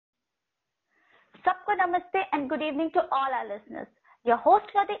Namaskar, Namaste, and good evening to all our listeners. Your host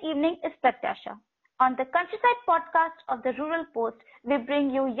for the evening is Pratyasha. On the Countryside podcast of the Rural Post, we bring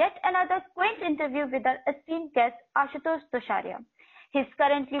you yet another quaint interview with our esteemed guest, Ashutosh Tosharia. He is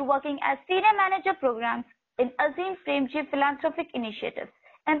currently working as Senior Manager Programs in Azim Premji Philanthropic Initiatives,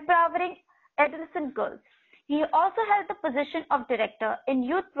 empowering adolescent girls. He also held the position of Director in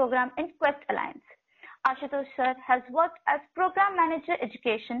Youth Program in Quest Alliance. Ashutosh sir has worked as Program Manager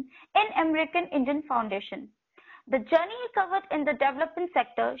Education in American Indian Foundation. The journey he covered in the development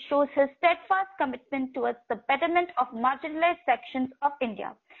sector shows his steadfast commitment towards the betterment of marginalized sections of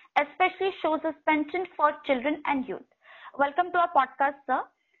India, especially shows his penchant for children and youth. Welcome to our podcast, sir.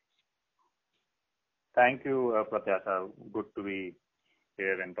 Thank you, Pratyasha. Good to be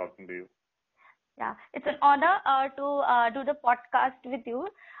here and talking to you. Yeah, it's an honor to do the podcast with you.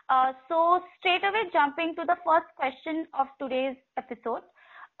 So straight away jumping to the first question of today's episode.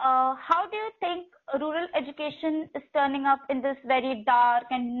 How do you think rural education is turning up in this very dark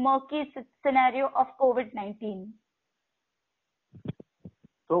and murky scenario of COVID-19?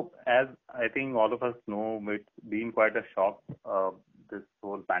 So, as I think all of us know, it's been quite a shock, this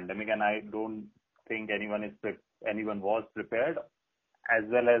whole pandemic, and I don't think anyone was prepared, as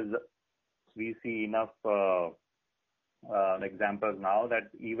well as we see enough examples now that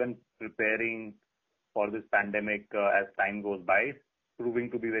even preparing for this pandemic as time goes by is proving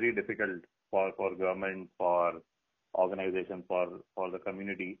to be very difficult for government, for organizations, for the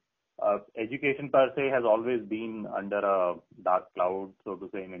community. Education per se has always been under a dark cloud, so to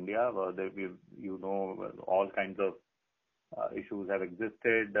say, in India. All kinds of issues have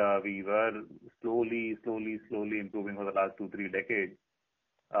existed. We were slowly improving for the last 2-3 decades.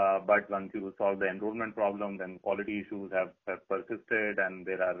 But once you solve the enrollment problem, then quality issues have persisted, and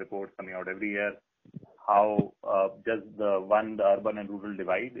there are reports coming out every year how just the urban and rural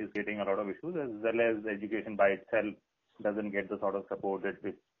divide is getting a lot of issues, as well as education by itself doesn't get the sort of support that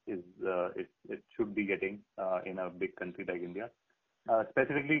it should be getting in a big country like India.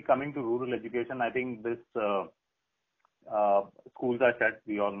 Specifically coming to rural education, I think this schools are shut.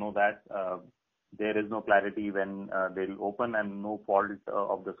 We all know that. There is no clarity when they'll open, and no fault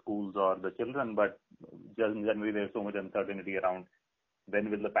of the schools or the children, but just generally there's so much uncertainty around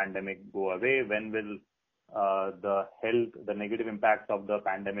when will the pandemic go away, when will the negative impacts of the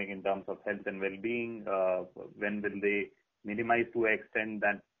pandemic in terms of health and well-being, when will they minimize to an extent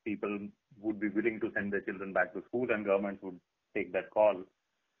that people would be willing to send their children back to school and governments would take that call.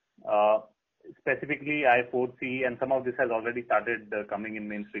 Specifically, I foresee, and some of this has already started coming in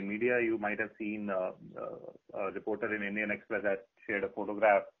mainstream media. You might have seen a reporter in Indian Express that shared a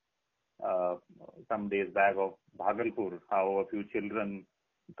photograph some days back of Bhagalpur, how a few children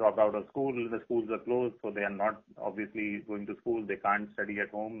dropped out of school. The schools are closed, so they are not obviously going to school. They can't study at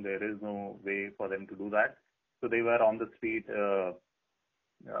home. There is no way for them to do that. So they were on the street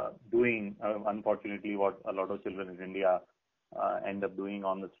doing, unfortunately, what a lot of children in India end up doing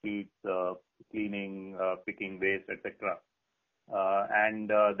on the streets, cleaning, picking waste, etc. And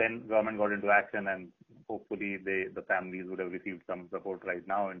then government got into action, and hopefully the families would have received some support right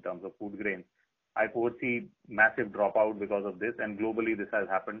now in terms of food grains. I foresee massive dropout because of this, and globally this has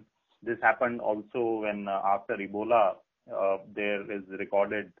happened. This happened also when after Ebola, there is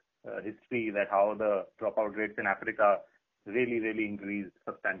recorded history that how the dropout rates in Africa really increased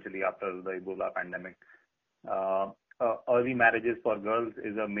substantially after the Ebola pandemic. Early marriages for girls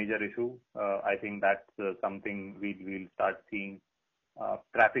is a major issue. I think that's something we'll start seeing.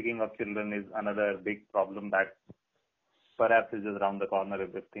 Trafficking of children is another big problem that perhaps is just around the corner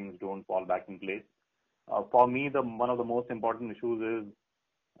if things don't fall back in place. For me, one of the most important issues is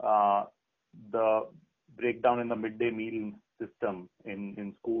the breakdown in the midday meal system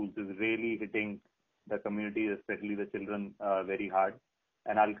in schools is really hitting the community, especially the children, very hard.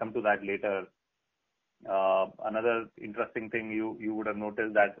 And I'll come to that later. Another interesting thing you would have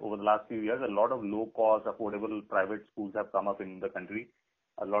noticed that over the last few years, a lot of low-cost, affordable private schools have come up in the country.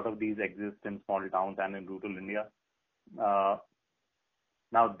 A lot of these exist in small towns and in rural India. Now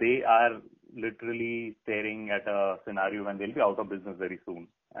they are literally staring at a scenario when they'll be out of business very soon.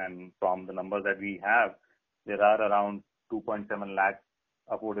 And from the numbers that we have, there are around 2.7 lakh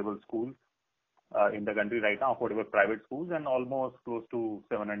affordable schools in the country right now, affordable private schools, and almost close to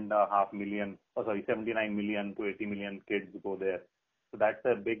 79 million to 80 million kids go there. So that's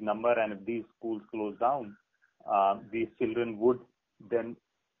a big number, and if these schools close down, these children would then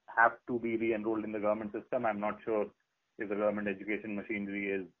have to be re-enrolled in the government system. I'm not sure if the government education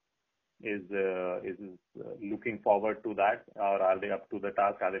machinery is looking forward to that, or are they up to the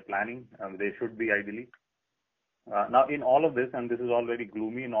task? Are they planning? They should be, ideally. Now, in all of this, and this is all very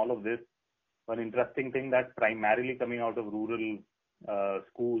gloomy, in all of this, one interesting thing that's primarily coming out of rural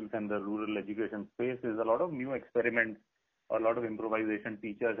schools and the rural education space is a lot of new experiments or a lot of improvisation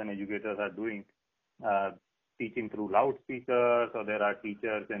teachers and educators are doing, teaching through loudspeakers, or there are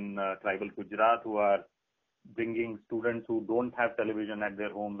teachers in tribal Gujarat who are bringing students who don't have television at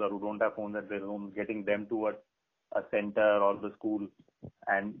their homes or who don't have phones at their homes, getting them to a center or the school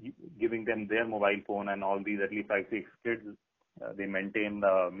and giving them their mobile phone, and all these, at least 5-6 kids, they maintain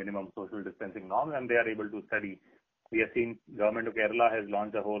the minimum social distancing norms and they are able to study. We have seen Government of Kerala has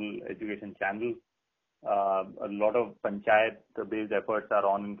launched a whole education channel. A lot of panchayat-based efforts are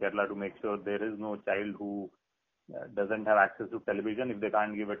on in Kerala to make sure there is no child who doesn't have access to television. If they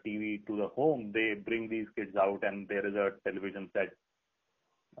can't give a TV to the home, they bring these kids out and there is a television set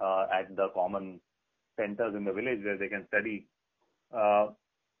at the common centers in the village where they can study.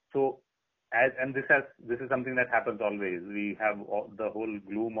 This is something that happens always. We have the whole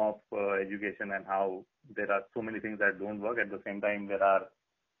gloom of education and how there are so many things that don't work. At the same time, there are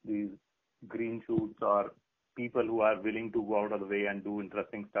these green shoots or people who are willing to go out of the way and do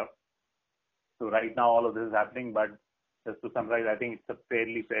interesting stuff. So right now, all of this is happening, but just to summarize, I think it's a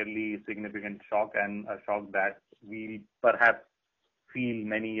fairly significant shock, and a shock that we'll perhaps feel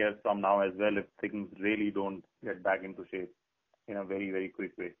many years from now as well if things really don't get back into shape in a very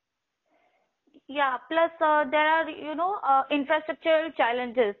quick way. Yeah, plus there are, infrastructural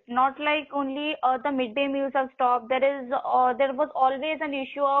challenges. Not like only the midday meals have stopped. There was always an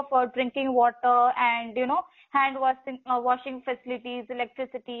issue of drinking water and, hand washing facilities,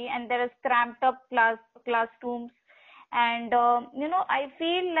 electricity, and there is cramped up classrooms. And, I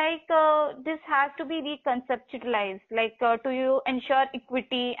feel like this has to be reconceptualized, like to ensure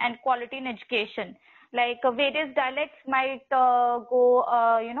equity and quality in education. Like various dialects might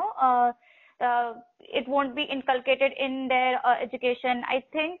it won't be inculcated in their education. I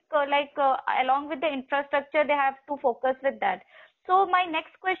think along with the infrastructure, they have to focus with that. So my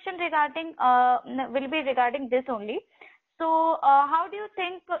next question will be regarding this only. So how do you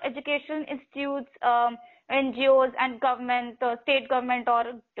think education institutes, NGOs and government, state government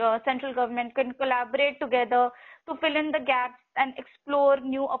or central government can collaborate together to fill in the gaps and explore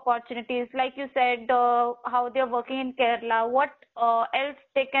new opportunities? Like you said, how they're working in Kerala, what else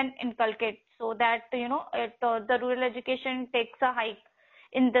they can inculcate so that, the rural education takes a hike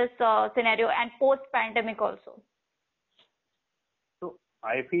in this scenario and post-pandemic also? So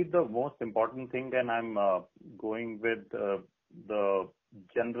I feel the most important thing, and I'm going with the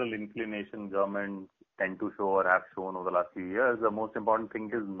general inclination governments tend to show or have shown over the last few years, the most important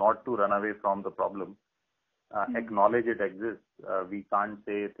thing is not to run away from the problem. Acknowledge it exists. We can't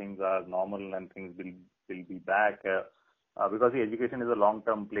say things are normal and things will be back because the education is a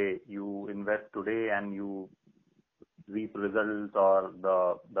long-term play. You invest today and you reap results, or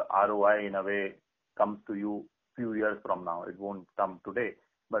the ROI in a way comes to you few years from now. It won't come today,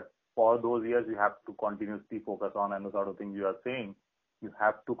 but for those years you have to continuously focus on, and the sort of things you are saying, you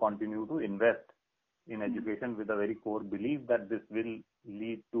have to continue to invest in education with a very core belief that this will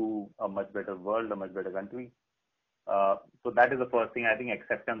lead to a much better world, a much better country. So that is the first thing. I think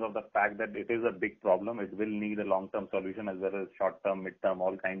acceptance of the fact that it is a big problem. It will need a long-term solution as well as short-term, mid-term,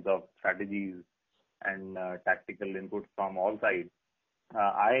 all kinds of strategies and tactical inputs from all sides.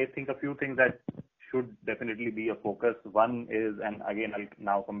 I think a few things that should definitely be a focus. One is, and again, I'll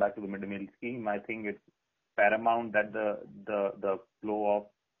now come back to the midday meal scheme. I think it's paramount that the flow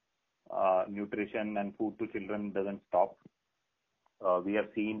of nutrition and food to children doesn't stop. We have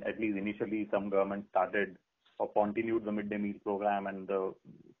seen, at least initially, some governments started or continued the midday meal program, and the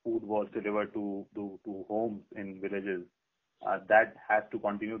food was delivered to homes in villages. That has to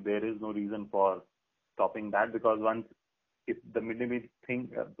continue. There is no reason for stopping that, because once, if the midday meal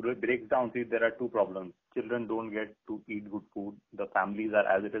thing breaks down, see, there are two problems. Children don't get to eat good food. The families are,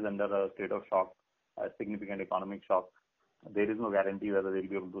 as it is, under a state of shock, a significant economic shock. There is no guarantee whether they'll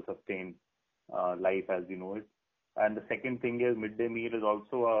be able to sustain life as we know it. And the second thing is, midday meal is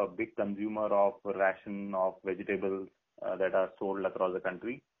also a big consumer of ration of vegetables that are sold across the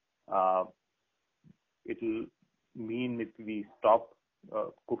country. It will mean if we stop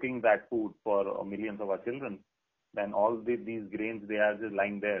cooking that food for millions of our children, then all these grains, they are just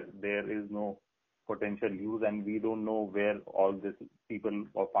lying there. There is no potential use, and we don't know where all these people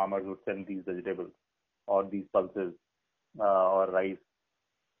or farmers would sell these vegetables or these pulses or rice,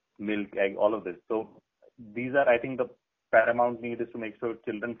 milk, egg, all of this. So these are, I think, the paramount need is to make sure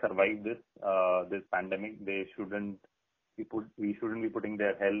children survive this pandemic. We shouldn't be putting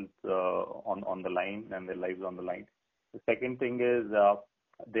their health on the line and their lives on the line. The second thing is,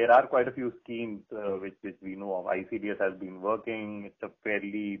 there are quite a few schemes which we know of. ICDS has been working. It's a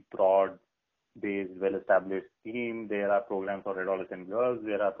fairly broad based, well-established scheme. There are programs for adolescent girls.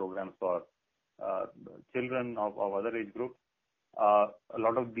 There are programs for children of other age groups. A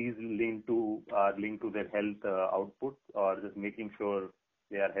lot of these linked to their health output, or just making sure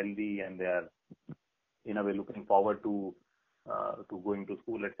they are healthy and they are in a way looking forward to going to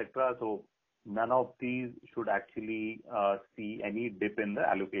school, etc. So none of these should actually see any dip in the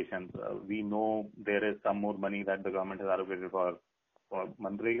allocations. We know there is some more money that the government has allocated for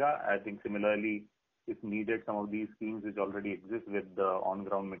Manrega. I think similarly, if needed, some of these schemes which already exist with the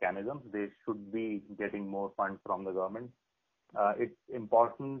on-ground mechanisms, they should be getting more funds from the government. It's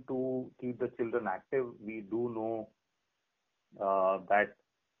important to keep the children active. We do know that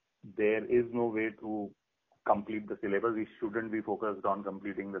there is no way to complete the syllabus. We shouldn't be focused on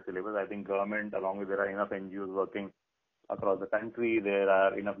completing the syllabus. I think government, along with there are enough NGOs working across the country. There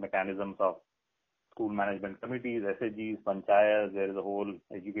are enough mechanisms of school management committees, SHGs, panchayats. There is a whole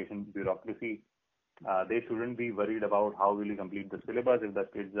education bureaucracy. They shouldn't be worried about how will you complete the syllabus. If the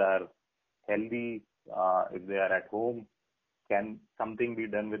kids are healthy, if they are at home, can something be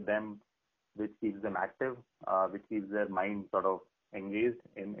done with them which keeps them active, which keeps their mind sort of engaged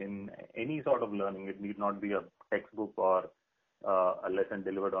in any sort of learning. It need not be a textbook or a lesson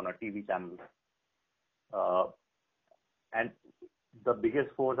delivered on a TV channel. And the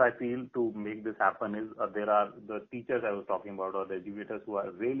biggest force I feel to make this happen is there are the teachers I was talking about, or the educators who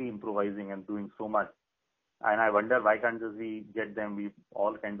are really improvising and doing so much. And I wonder why can't just we get them?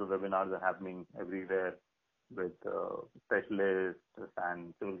 All kinds of webinars are happening everywhere with specialists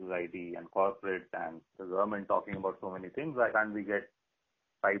and civil society and corporates and the government talking about so many things. Why can't we get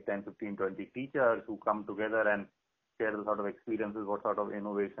 5, 10, 15, 20 teachers who come together and share the sort of experiences, what sort of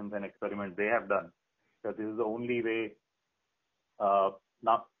innovations and experiments they have done? So this is the only way.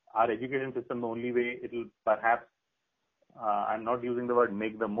 Now, our education system, the only way it will perhaps, I'm not using the word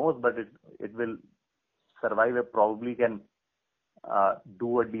make the most, but it will survive. It probably can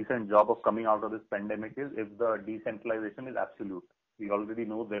do a decent job of coming out of this pandemic is if the decentralization is absolute. We already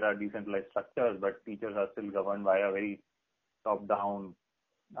know there are decentralized structures, but teachers are still governed by a very top-down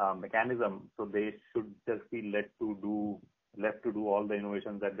mechanism. So they should just be left to do all the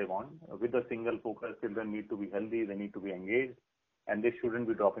innovations that they want. With a single focus, children need to be healthy, they need to be engaged, and they shouldn't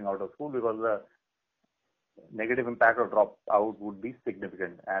be dropping out of school, because the negative impact of drop out would be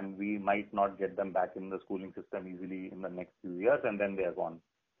significant, and we might not get them back in the schooling system easily in the next few years, and then they are gone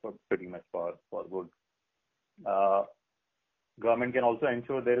for pretty much for good. Government can also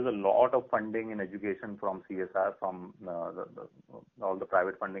ensure there is a lot of funding in education from CSR, from all the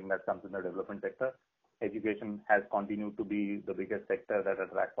private funding that comes in the development sector. Education has continued to be the biggest sector that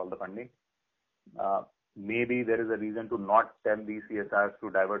attracts all the funding. Maybe there is a reason to not tell these CSRs to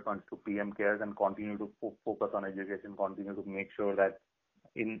divert funds to PM CARES and continue to focus on education, continue to make sure that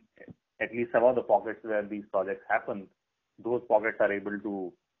in at least some of the pockets where these projects happen, those pockets are able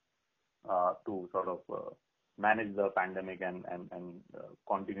to sort of manage the pandemic and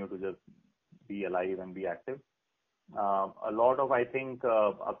continue to just be alive and be active. A lot of, I think,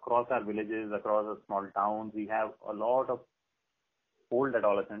 across our villages, across the small towns, we have a lot of old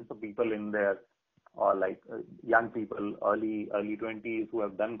adolescents, so people in their or young people, early 20s who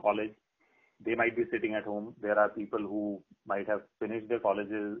have done college. They might be sitting at home. There are people who might have finished their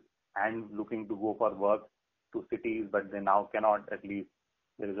colleges and looking to go for work to cities, but they now cannot. At least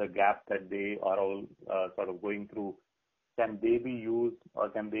there is a gap that they are all sort of going through. Can they be used, or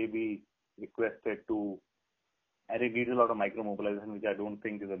can they be requested to? And it needs a lot of micro mobilization, which I don't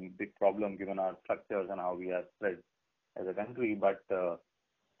think is a big problem given our structures and how we are spread as a country. But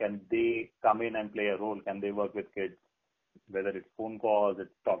can they come in and play a role? Can they work with kids? Whether it's phone calls,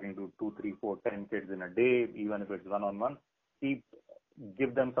 it's talking to 2, 3, 4, 10 kids in a day, even if it's one-on-one,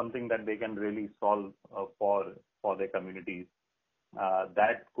 give them something that they can really solve for their communities.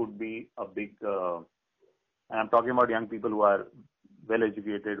 That could be a big, and I'm talking about young people who are well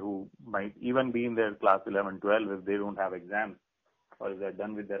educated, who might even be in their class 11, 12 if they don't have exams, or if they're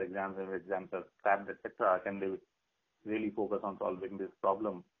done with their exams and exams are scrapped, etc. Can they really focus on solving this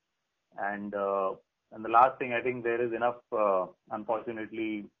problem? And the last thing, I think there is enough,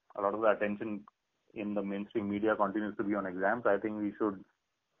 unfortunately, a lot of the attention in the mainstream media continues to be on exams. I think we should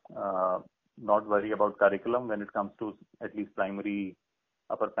not worry about curriculum when it comes to at least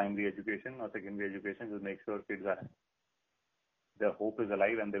upper primary education or secondary education. Just make sure kids their hope is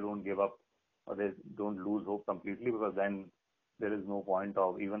alive and they don't give up, or they don't lose hope completely, because then there is no point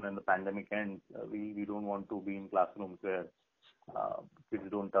of, even when the pandemic ends, we don't want to be in classrooms where kids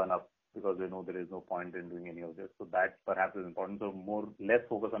don't turn up because they know there is no point in doing any of this. So that perhaps is important. So less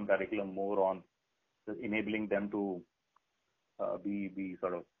focus on curriculum, more on just enabling them to be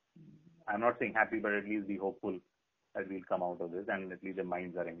sort of I'm not saying happy, but at least be hopeful that we'll come out of this and at least the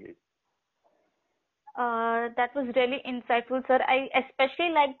minds are engaged. That was really insightful, sir. I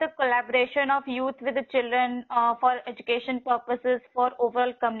especially like the collaboration of youth with the children for education purposes for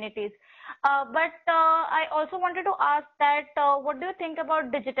overall communities. But I also wanted to ask that what do you think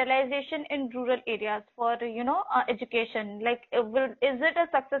about digitalization in rural areas for education? Like, is it a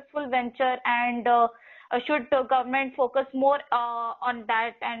successful venture, and should the government focus more on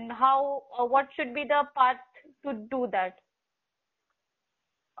that? And how? What should be the path to do that?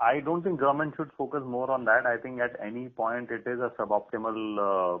 I don't think government should focus more on that. I think at any point it is a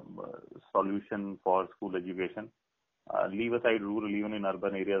suboptimal solution for school education. Leave aside rural, even in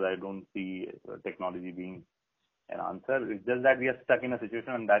urban areas, I don't see technology being an answer. It's just that we are stuck in a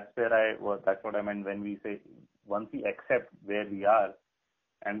situation, and that's what I meant when we say once we accept where we are,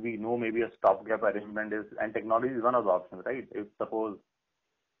 and we know maybe a stopgap arrangement is, and technology is one of the options, right? If suppose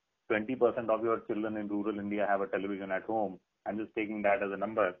 20% of your children in rural India have a television at home, I'm just taking that as a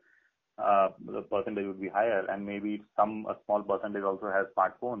number, the percentage would be higher, and maybe a small percentage also has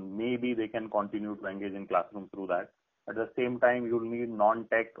smartphone. Maybe they can continue to engage in classroom through that. At the same time, you'll need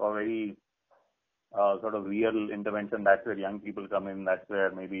non-tech or very sort of real intervention. That's where young people come in. That's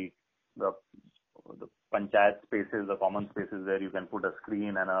where maybe the panchayat spaces, the common spaces where you can put a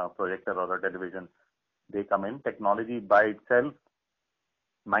screen and a projector or a television, they come in. Technology by itself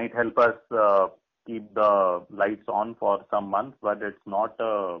might help us keep the lights on for some months, but it's not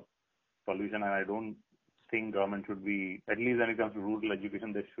a solution, and I don't think government should be, at least when it comes to rural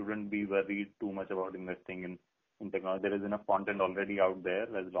education, they shouldn't be worried too much about investing in technology. There is enough content already out there.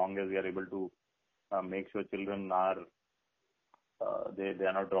 As long as we are able to make sure children are they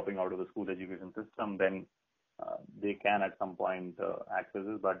are not dropping out of the school education system, then they can at some point access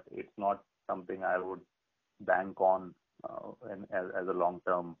it, but it's not something I would bank on as a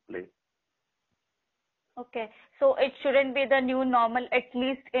long-term play. Okay, so it shouldn't be the new normal, at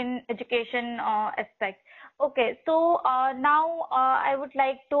least in education aspect. Okay, so now I would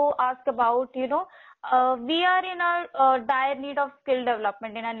like to ask about, we are in a dire need of skill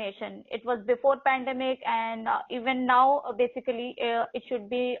development in our nation. It was before pandemic, and even now, basically, it should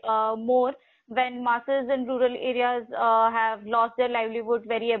be more when masses in rural areas have lost their livelihood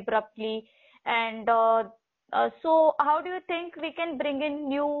very abruptly. And so how do you think we can bring in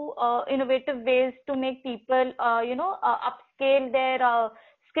new innovative ways to make people, upscale their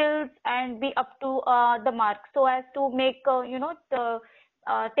skills and be up to the mark, so as to make,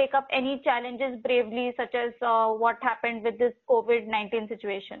 take up any challenges bravely, such as what happened with this COVID-19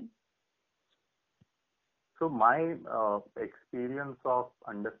 situation? So my experience of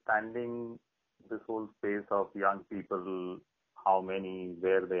understanding this whole space of young people, how many,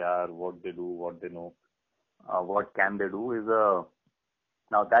 where they are, what they do, what they know, what can they do is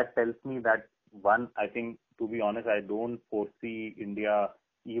now that tells me that one, I think, to be honest, I don't foresee India,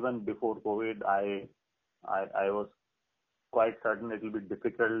 even before COVID, I was quite certain it will be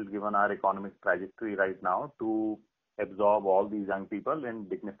difficult given our economic trajectory right now to absorb all these young people in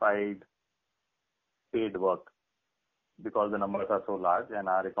dignified paid work, because the numbers are so large and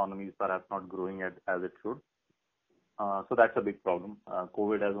our economy is perhaps not growing as it should. So that's a big problem.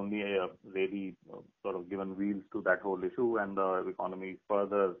 COVID has only really sort of given wheels to that whole issue, and the economy is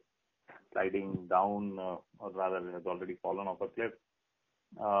further sliding down, or rather has already fallen off a cliff.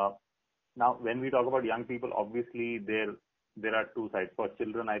 Now, when we talk about young people, obviously there are two sides. For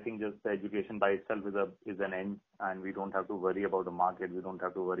children, I think just the education by itself is an end, and we don't have to worry about the market. We don't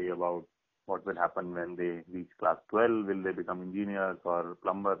have to worry about what will happen when they reach class 12. Will they become engineers or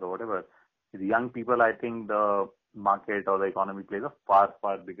plumbers or whatever? The young people, I think the market or the economy plays a far,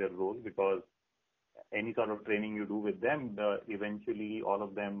 far bigger role, because any sort of training you do with them, eventually all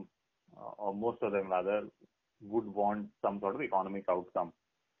of them, or most of them rather, would want some sort of economic outcome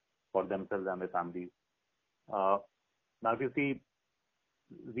for themselves and their families. Now, if you see,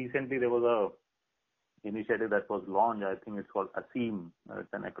 recently there was a initiative that was launched. I think it's called ASEEM. It's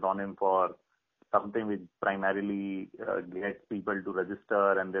an acronym for something which primarily gets people to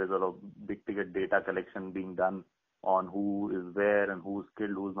register, and there's a lot of big ticket data collection being done on who is where and who's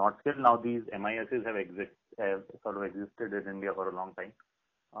skilled, who's not skilled. Now, these MISs have sort of existed in India for a long time.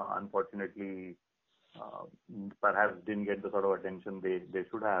 Unfortunately, perhaps didn't get the sort of attention they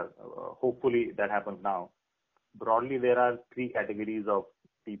should have. Hopefully that happens now. Broadly, there are three categories of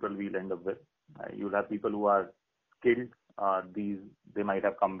people we'll end up with. You'll have people who are skilled. They might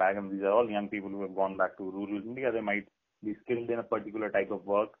have come back, and these are all young people who have gone back to rural India. They might be skilled in a particular type of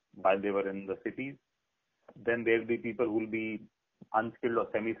work while they were in the cities. Then there'll be people who will be unskilled or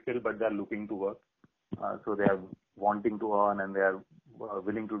semi-skilled, but they're looking to work. So they are wanting to earn, and they are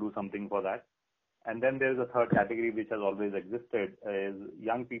willing to do something for that. And then there's a third category which has always existed, is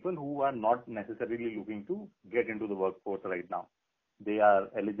young people who are not necessarily looking to get into the workforce right now. They are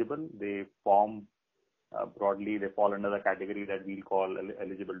eligible. They form broadly, they fall under the category that we'll call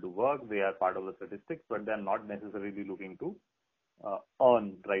eligible to work. They are part of the statistics, but they're not necessarily looking to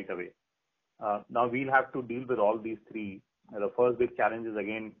earn right away. Now we'll have to deal with all these three. The first big challenge is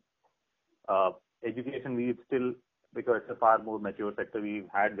again education. We've still, because it's a far more mature sector, we've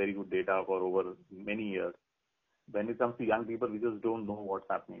had very good data for over many years. When it comes to young people, we just don't know what's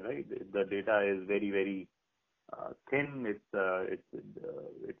happening, right? The data is very, very thin.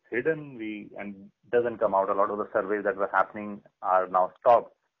 It's hidden. And doesn't come out. A lot of the surveys that were happening are now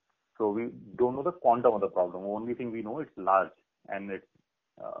stopped. So we don't know the quantum of the problem. Only thing we know, it's large, and it's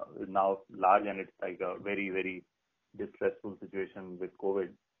now large, and it's like a very, very distressful situation with COVID.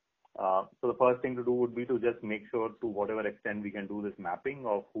 So the first thing to do would be to just make sure, to whatever extent we can do this mapping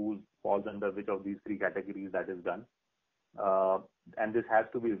of who falls under which of these three categories, that is done. And this has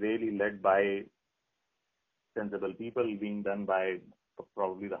to be really led by sensible people, being done by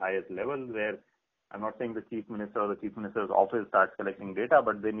probably the highest level, where I'm not saying the Chief Minister or the Chief Minister's office starts collecting data,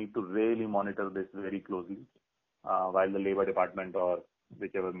 but they need to really monitor this very closely, while the Labour Department or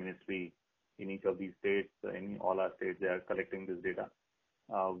whichever ministry in each of these states, in all our states, they are collecting this data.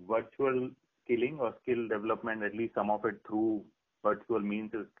 Virtual skilling or skill development, at least some of it through virtual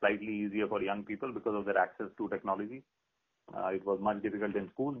means, is slightly easier for young people because of their access to technology. It was much difficult in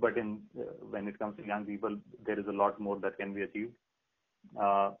schools, but when it comes to young people, there is a lot more that can be achieved.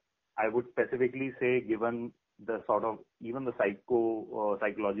 I would specifically say, given the sort of even the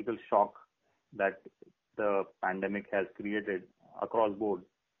psychological shock that the pandemic has created across board,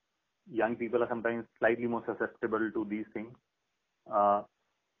 young people are sometimes slightly more susceptible to these things.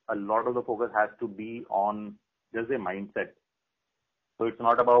 A lot of the focus has to be on just a mindset. So it's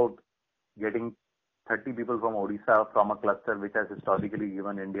not about getting 30 people from Odisha, from a cluster which has historically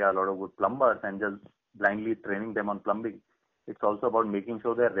given India a lot of good plumbers, and just blindly training them on plumbing. It's also about making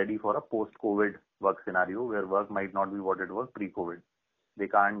sure they're ready for a post-COVID work scenario where work might not be what it was pre-COVID.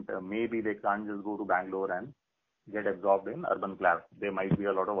 Maybe they can't just go to Bangalore and get absorbed in urban class. There might be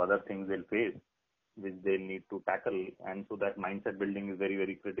a lot of other things they'll face which they'll need to tackle, and so that mindset building is very,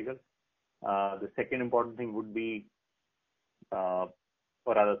 very critical. The second important thing would be, or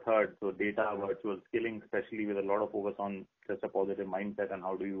rather third, so data, virtual skilling, especially with a lot of focus on just a positive mindset and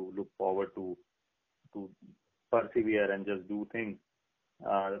how do you look forward to persevere and just do things.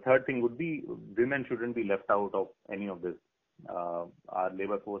 The third thing would be, women shouldn't be left out of any of this. Our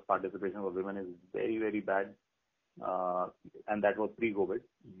labor force participation for women is very, very bad. And that was pre-COVID.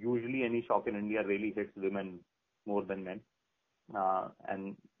 Usually any shock in India really hits women more than men.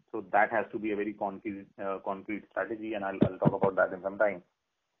 And so that has to be a very concrete strategy, and I'll talk about that in some time.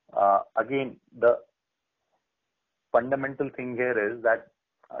 Again, the fundamental thing here is that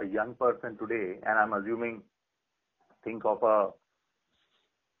a young person today, and I'm assuming, think of a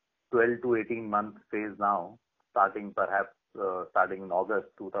 12 to 18 month phase now, starting in August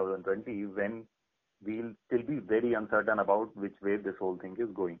 2020, when we'll still be very uncertain about which way this whole thing is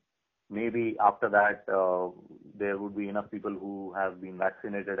going. Maybe after that, there would be enough people who have been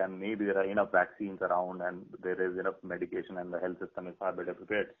vaccinated, and maybe there are enough vaccines around, and there is enough medication, and the health system is far better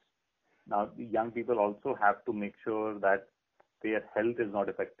prepared. Now, the young people also have to make sure that their health is not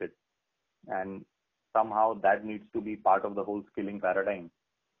affected, and somehow that needs to be part of the whole skilling paradigm,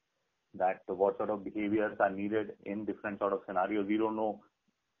 that what sort of behaviors are needed in different sort of scenarios. We don't know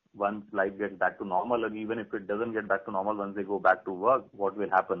once life gets back to normal, and even if it doesn't get back to normal, once they go back to work, what will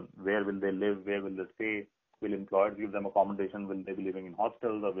happen? Where will they live? Where will they stay? Will employers give them accommodation? Will they be living in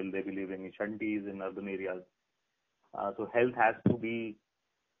hostels, or will they be living in shanties in urban areas? So health has to be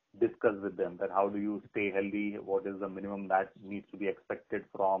discussed with them, that how do you stay healthy? What is the minimum that needs to be expected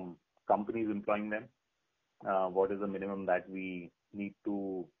from companies employing them? What is the minimum that we need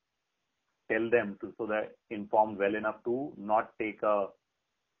to tell them so that informed well enough to not take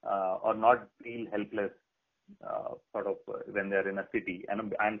or not feel helpless sort of when they're in a city.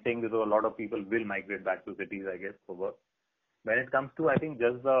 And I'm saying this, a lot of people will migrate back to cities, I guess, for work. When it comes to, I think,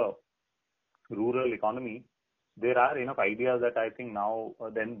 just the rural economy, there are enough ideas that I think now,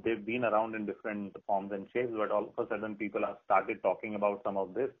 then they've been around in different forms and shapes, but all of a sudden people have started talking about some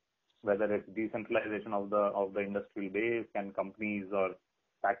of this, whether it's decentralization of the industrial base, can companies or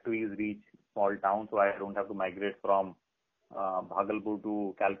factories reach small towns, so I don't have to migrate from Bhagalpur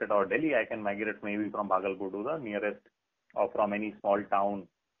to Calcutta or Delhi. I can migrate maybe from Bhagalpur to the nearest, or from any small town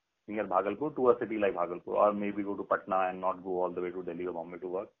near Bhagalpur to a city like Bhagalpur, or maybe go to Patna and not go all the way to Delhi or Bombay to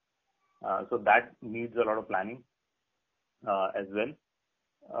work. So that needs a lot of planning as well.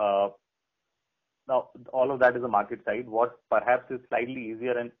 Now, all of that is the market side. What perhaps is slightly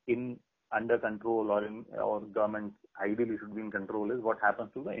easier and in under control or government ideally should be in control is what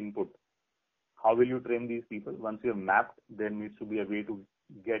happens to the input. How will you train these people? Once you have mapped, there needs to be a way to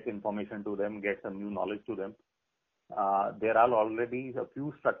get information to them, get some new knowledge to them. There are already a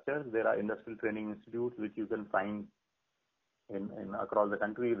few structures. There are industrial training institutes which you can find in across the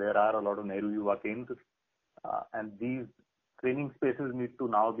country. There are a lot of Nehru Yuva Kendras, and these training spaces need to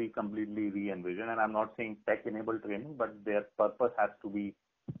now be completely re-envisioned. And I'm not saying tech-enabled training, but their purpose has to be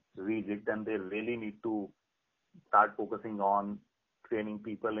rejigged, and they really need to start focusing on training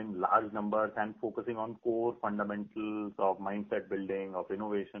people in large numbers and focusing on core fundamentals of mindset building, of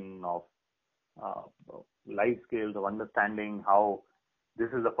innovation, of life skills, of understanding how this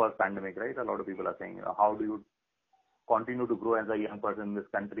is the first pandemic, right? A lot of people are saying, how do you continue to grow as a young person in this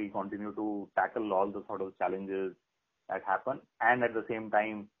country, continue to tackle all the sort of challenges that happen, and at the same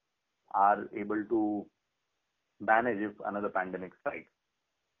time are able to manage if another pandemic strikes.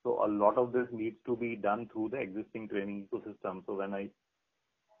 So a lot of this needs to be done through the existing training ecosystem. So when a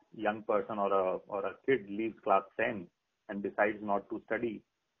young person or a kid leaves class 10 and decides not to study,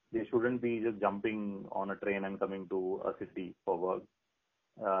 they shouldn't be just jumping on a train and coming to a city for work.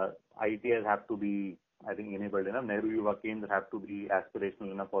 ITIs have to be, I think, enabled enough. Nehru Yuva Kendras have to be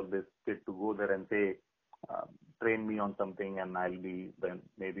aspirational enough for this kid to go there and say, train me on something and then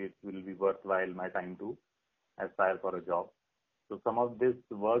maybe it will be worthwhile my time to aspire for a job. So some of this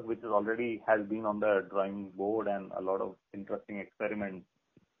work which is already has been on the drawing board and a lot of interesting experiments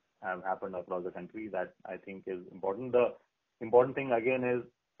have happened across the country that I think is important. The important thing again is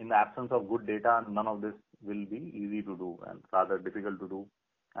in the absence of good data, none of this will be easy to do and rather difficult to do.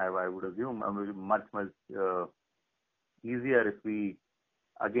 I would assume much easier if we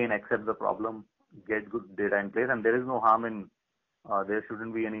again accept the problem, get good data in place, and there is no harm in, there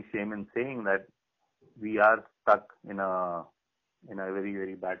shouldn't be any shame in saying that we are stuck in a very,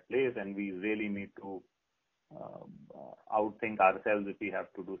 very bad place and we really need to outthink ourselves if we have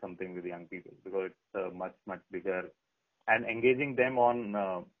to do something with young people, because it's much, much bigger. And engaging them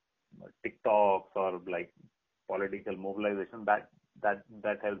on TikToks or like political mobilization, that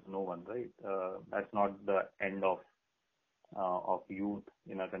helps no one, right? That's not the end of youth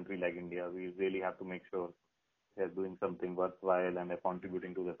in a country like India. We really have to make sure they're doing something worthwhile and they're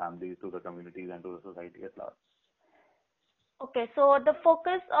contributing to the families, to the communities, and to the society at large. Okay, so the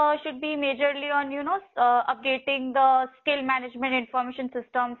focus should be majorly on, updating the skill management information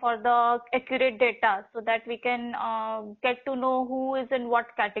system for the accurate data so that we can get to know who is in what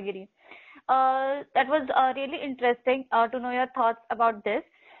category. That was really interesting to know your thoughts about this.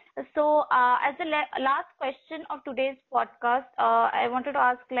 So, as the last question of today's podcast, I wanted to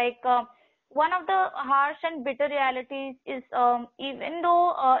ask, one of the harsh and bitter realities is, even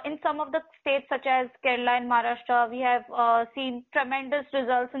though in some of the states such as Kerala and Maharashtra, we have seen tremendous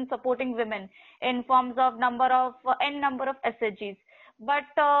results in supporting women in forms of number of SHGs, but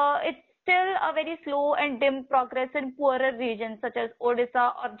it's still a very slow and dim progress in poorer regions such as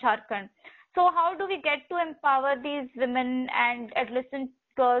Odisha or Jharkhand. So how do we get to empower these women and adolescent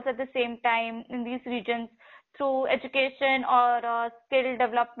girls at the same time in these regions through education or skill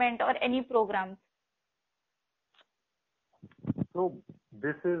development or any programs? So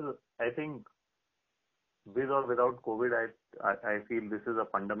this is, I think, with or without COVID, I feel this is a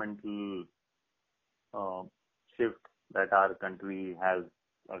fundamental shift that our country has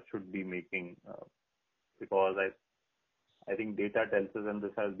or should be making, because I think data tells us, and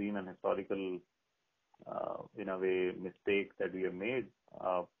this has been an historical, in a way, mistake that we have made,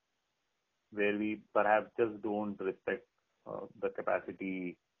 where we perhaps just don't respect the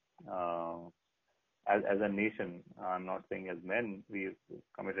capacity as a nation. I'm not saying as men, we've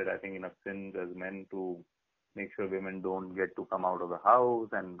committed, I think, enough sins as men to make sure women don't get to come out of the house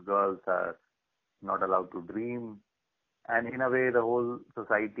and girls are not allowed to dream. And in a way, the whole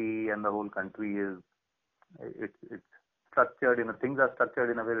society and the whole country is, it's structured things are structured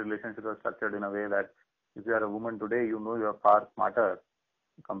in a way, relationships are structured in a way that if you are a woman today, you know you are far smarter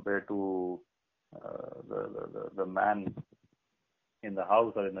compared to the man in the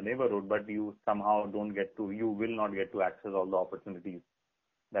house or in the neighborhood, but you somehow you will not get to access all the opportunities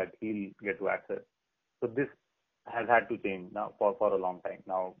that he'll get to access. So this has had to change now for a long time.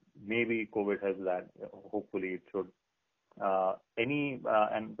 Now, maybe COVID has that. Hopefully it should.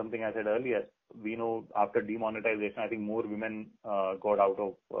 And something I said earlier, we know after demonetization, I think more women got out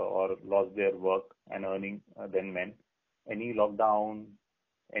of or lost their work and earning than men. Any lockdown,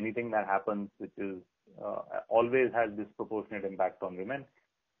 anything that happens, which is always has disproportionate impact on women.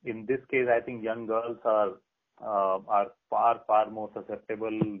 In this case, I think young girls are are far more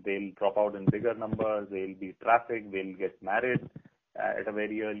susceptible. They'll drop out in bigger numbers. They'll be trafficked. They'll get married at a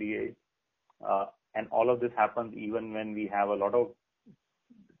very early age. And all of this happens even when we have a lot of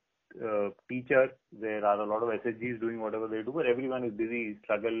teachers. There are a lot of SHGs doing whatever they do, but everyone is busy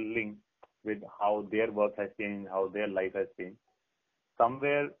struggling with how their work has changed, how their life has changed.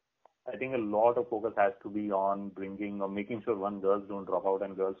 Somewhere, I think a lot of focus has to be on bringing or making sure girls don't drop out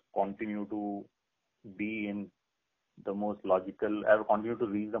and girls continue to be in the most logical, continue to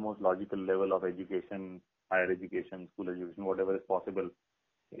reach the most logical level of education, higher education, school education, whatever is possible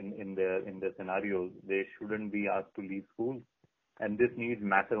in their scenarios. They shouldn't be asked to leave school. And this needs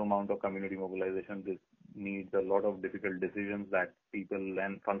massive amount of community mobilization. This needs a lot of difficult decisions that people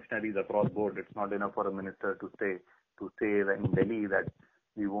and functionaries across board. It's not enough for a minister to say in Delhi that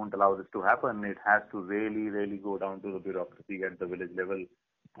we won't allow this to happen. It has to really go down to the bureaucracy at the village level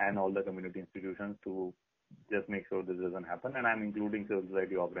and all the community institutions to just make sure this doesn't happen. And I'm including civil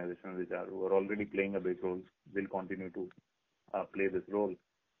society organizations who are already playing a big role, will continue to play this role.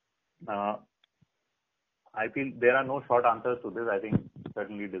 I feel there are no short answers to this. I think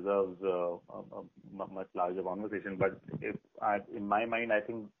certainly deserves a much larger conversation. But in my mind, I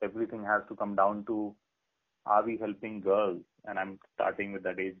think everything has to come down to, are we helping girls? And I'm starting with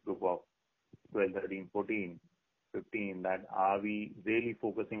that age group of 12, 13, 14, 15, that are we really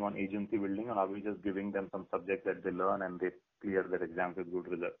focusing on agency building, or are we just giving them some subjects that they learn and they clear their exams with good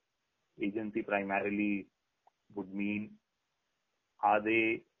results? Agency primarily would mean, are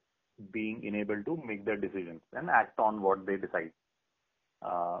they being enabled to make their decisions and act on what they decide?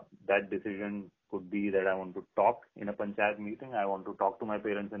 That decision could be that I want to talk in a panchayat meeting. I want to talk to my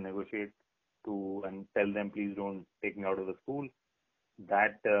parents and negotiate and tell them, please don't take me out of the school.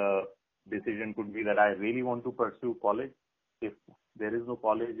 That decision could be that I really want to pursue college. If there is no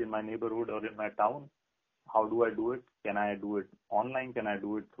college in my neighborhood or in my town, how do I do it? Can I do it online? Can I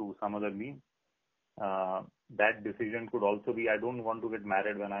do it through some other means? That decision could also be, I don't want to get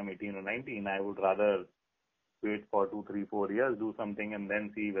married when I'm 18 or 19. I would rather wait for 2, 3, 4 years, do something, and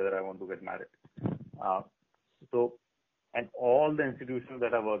then see whether I want to get married. And all the institutions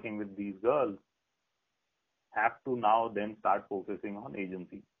that are working with these girls have to now then start focusing on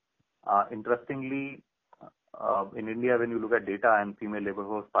agency. Interestingly, in India, when you look at data and female labor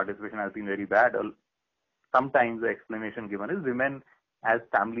force participation has been very bad, sometimes the explanation given is women, as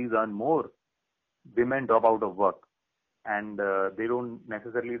families earn more, women drop out of work. And they don't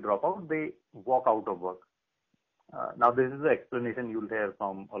necessarily drop out, they walk out of work. Now, this is the explanation you'll hear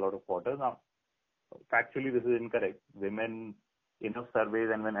from a lot of quarters. Now, factually, this is incorrect. Women, enough surveys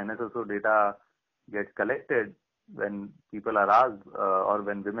and when NSSO data gets collected, when people are asked, or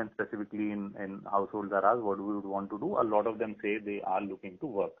when women specifically in households are asked what we would want to do, a lot of them say they are looking to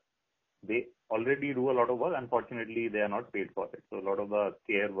work. They already do a lot of work. Unfortunately, they are not paid for it. So a lot of the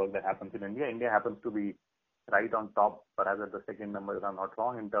care work that happens in India happens to be right on top, perhaps at the second number, if I'm not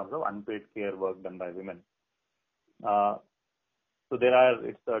wrong, in terms of unpaid care work done by women. So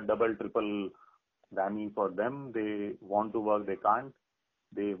it's a double, triple whammy for them. They want to work, they can't.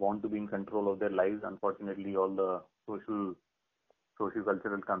 They want to be in control of their lives. Unfortunately, all the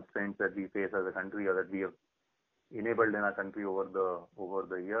socio-cultural constraints that we face as a country, or that we have enabled in our country over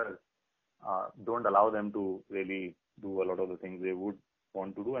the years, don't allow them to really do a lot of the things they would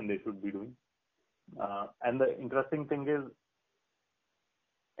want to do and they should be doing. And the interesting thing is,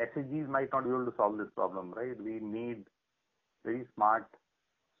 SHGs might not be able to solve this problem, right? We need very smart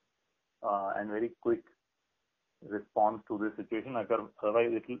and very quick response to this situation.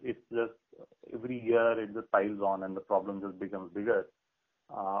 Otherwise, it's just every year it just piles on and the problem just becomes bigger.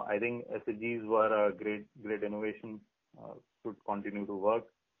 I think SHGs were a great innovation, should continue to work.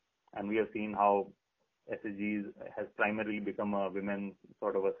 And we have seen how SHGs has primarily become a women's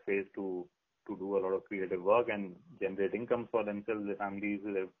sort of a space to do a lot of creative work and generate income for themselves, their families,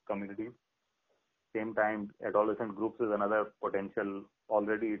 their communities. Same time, adolescent groups is another potential.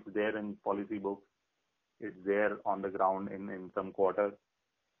 Already it's there in policy books. It's there on the ground in some quarters.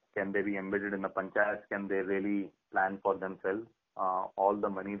 Can they be embedded in the panchayats? Can they really plan for themselves? All the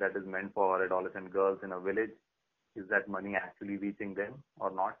money that is meant for adolescent girls in a village, is that money actually reaching them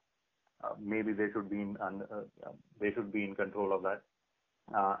or not? Maybe they should be in control of that.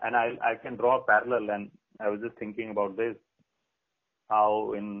 And I can draw a parallel, and I was just thinking about this,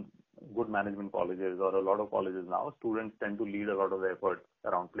 how in good management colleges or a lot of colleges now, students tend to lead a lot of the efforts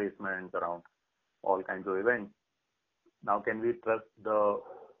around placements, around all kinds of events. Now, can we trust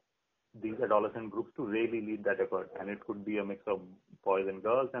these adolescent groups to really lead that effort? And it could be a mix of boys and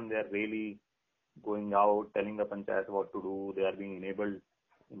girls, and they are really going out, telling the panchayat what to do. They are being enabled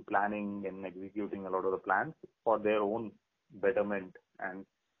in planning and executing a lot of the plans for their own betterment, and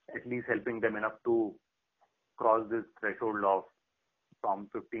at least helping them enough to cross this threshold of from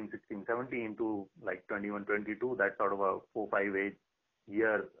 15, 16, 17 to like 21, 22, that's sort of a 4, 5, 8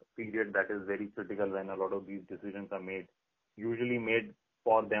 year period that is very critical when a lot of these decisions are made, usually made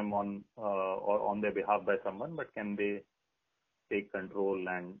for them or on their behalf by someone, but can they take control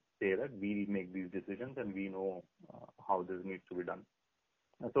and say that we make these decisions and we know how this needs to be done.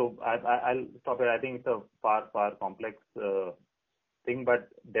 So I'll stop here. I think it's a far, far complex thing, but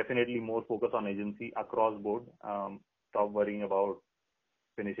definitely more focus on agency across board. Stop worrying about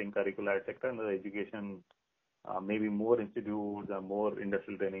finishing curricula, etc. And the education, maybe more institutes, more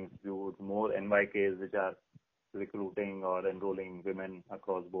industrial training institutes, more NYKs which are recruiting or enrolling women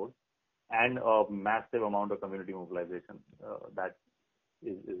across board, and a massive amount of community mobilization that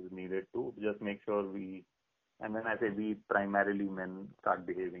is needed to just make sure we, and when I say we, primarily men, start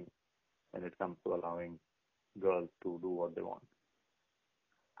behaving when it comes to allowing girls to do what they want.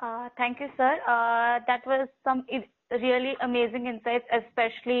 Thank you, sir. That was some really amazing insights,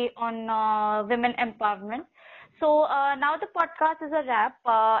 especially on women empowerment. So now the podcast is a wrap.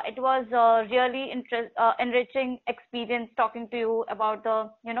 It was really enriching experience talking to you about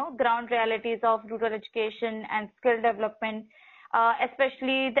the ground realities of rural education and skill development,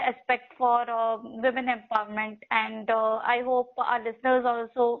 especially the aspect for women empowerment. And I hope our listeners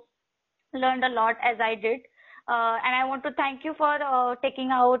also learned a lot as I did. And I want to thank you for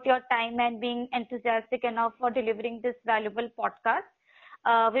taking out your time and being enthusiastic enough for delivering this valuable podcast.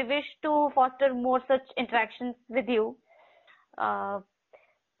 We wish to foster more such interactions with you.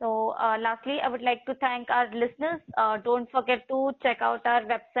 Lastly, I would like to thank our listeners. Don't forget to check out our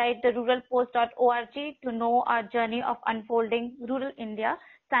website, theruralpost.org, to know our journey of unfolding rural India.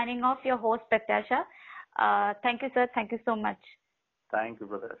 Signing off, your host, Pratyasha. Thank you, sir. Thank you so much. Thank you,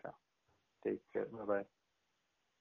 Pratyasha. Take care. Bye-bye.